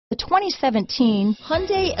2017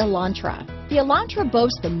 Hyundai Elantra. The Elantra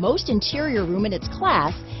boasts the most interior room in its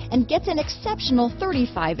class and gets an exceptional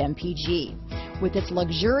 35 mpg. With its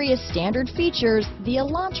luxurious standard features, the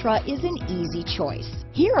Elantra is an easy choice.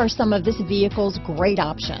 Here are some of this vehicle's great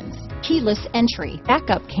options: keyless entry,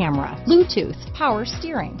 backup camera, Bluetooth, power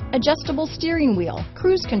steering, adjustable steering wheel,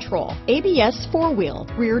 cruise control, ABS 4-wheel,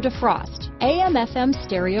 rear defrost, AM/FM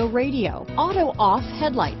stereo radio, auto-off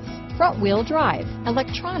headlights, front-wheel drive,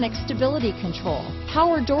 electronic stability control,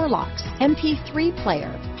 power door locks, MP3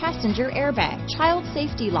 player, passenger airbag, child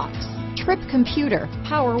safety locks, trip computer,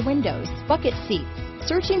 power windows, bucket seats.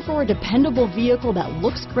 Searching for a dependable vehicle that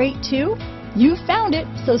looks great too? You found it,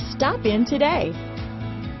 so stop in today.